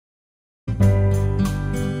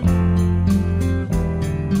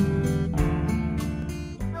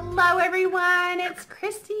everyone, it's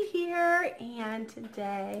Christy here, and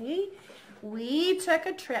today we took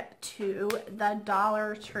a trip to the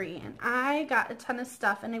Dollar Tree, and I got a ton of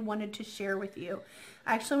stuff and I wanted to share with you.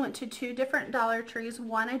 I actually went to two different Dollar Trees.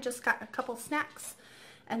 One I just got a couple snacks,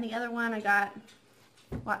 and the other one I got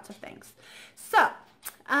lots of things. So,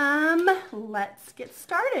 let's get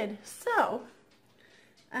started. So,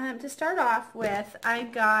 to start off with, I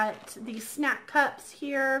got these snack cups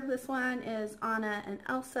here. This one is Anna and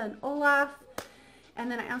Elsa and Olaf.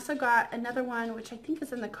 And then I also got another one, which I think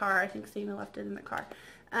is in the car. I think Sadie left it in the car,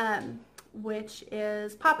 which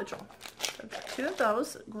is Paw Patrol. So I've got two of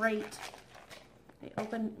those. Great. They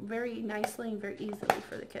open very nicely and very easily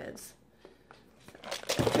for the kids.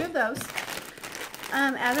 So, two of those.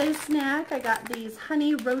 As a snack, I got these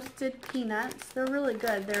honey roasted peanuts. They're really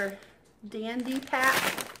good. They're Dandy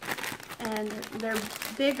Pack, and they're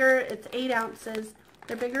bigger. It's 8 ounces.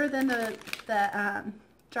 They're bigger than the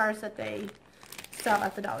jars that they sell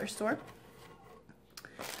at the dollar store.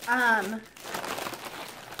 We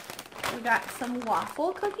got some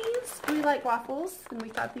waffle cookies. We like waffles, and we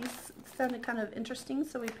thought these sounded kind of interesting,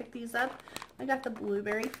 so we picked these up. I got the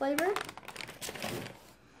blueberry flavor.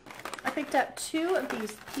 I picked up 2 of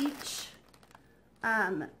these peach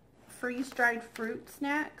freeze-dried fruit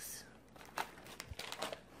snacks.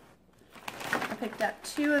 I picked up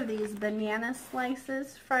 2 of these banana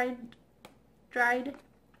slices, dried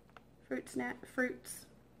fruits. I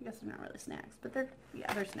guess they're not really snacks, but they're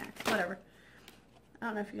snacks, whatever. I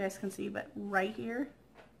don't know if you guys can see, but right here,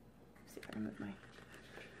 let's see if I can move my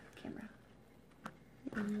camera.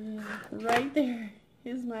 Yeah, right there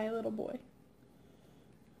is my little boy.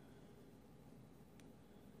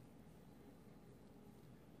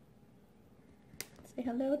 Say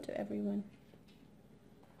hello to everyone.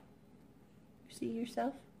 See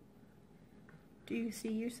yourself? Do you see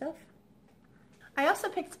yourself? I also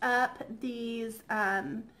picked up these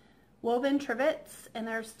woven trivets, and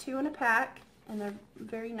there's 2 in a pack, and they're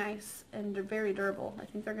very nice and they're very durable. I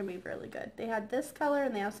think they're going to be really good. They had this color,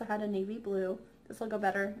 and they also had a navy blue. This will go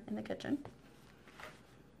better in the kitchen.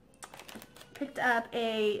 Picked up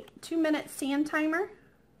a 2-minute sand timer.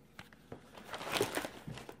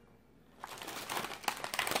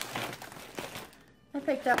 I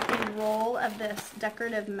picked up a roll of this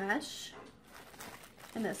decorative mesh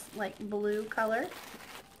in this like blue color.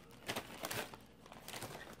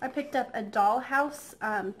 I picked up a dollhouse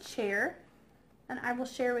chair, and I will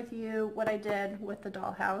share with you what I did with the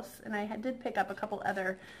dollhouse. And I did pick up a couple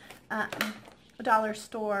other dollar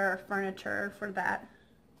store furniture for that.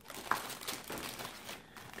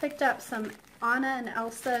 Picked up some Anna and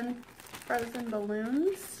Elsa frozen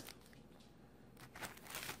balloons.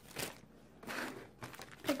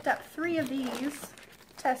 Picked up 3 of these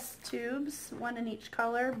test tubes, 1 in each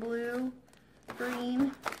color, blue,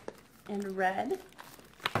 green, and red.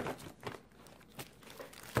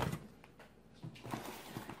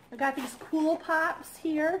 I got these Cool Pops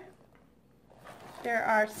here. There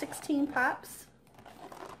are 16 pops,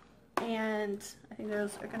 and I think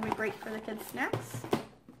those are going to be great for the kids' snacks.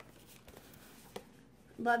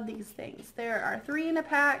 Love these things. There are 3 in a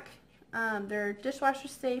pack. They're dishwasher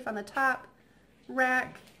safe on the top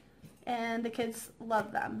rack, and the kids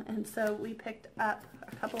love them, and so we picked up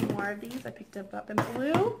a couple more of these. I picked them up in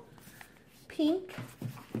blue, pink,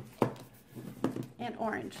 and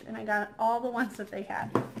orange, and I got all the ones that they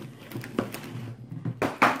had.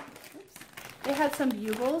 Oops. They had some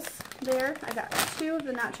bugles there. I got 2 of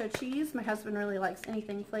the nacho cheese. My husband really likes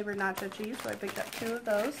anything flavored nacho cheese, so I picked up 2 of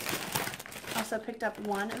those. Also picked up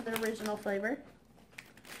 1 of the original flavor.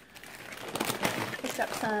 Picked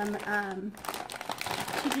up some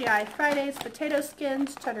TGI Fridays potato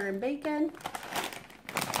skins, cheddar and bacon.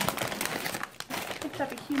 Picked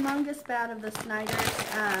up a humongous bag of the Snyder's.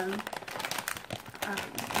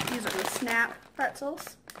 These are the Snap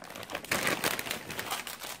pretzels.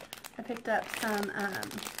 I picked up some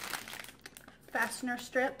fastener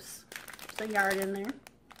strips. There's a yard in there,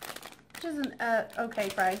 which is an okay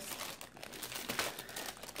price.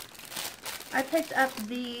 I picked up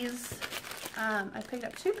these. I picked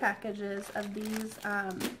up 2 packages of these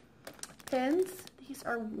pins. These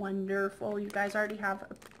are wonderful. You guys already have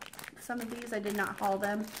some of these. I did not haul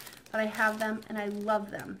them, but I have them, and I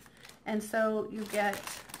love them. And so you get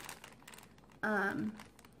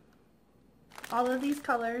all of these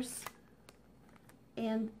colors,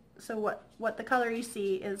 and so what the color you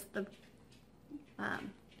see is the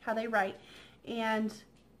how they write, and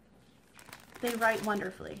they write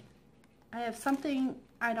wonderfully. I have something,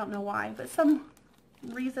 I don't know why, but some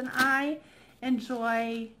reason I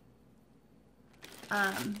enjoy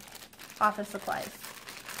office supplies.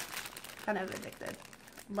 Kind of addicted.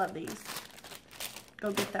 love these.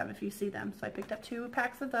 Go get them if you see them. So I picked up 2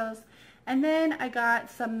 packs of those. And then I got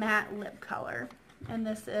some matte lip color. And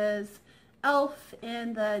this is e.l.f.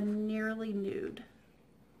 in the Nearly Nude.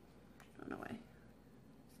 I don't know why.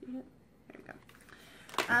 See it? There you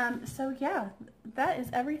go. So yeah, that is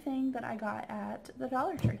everything that I got at the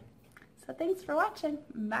Dollar Tree. So thanks for watching.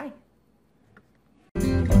 Bye.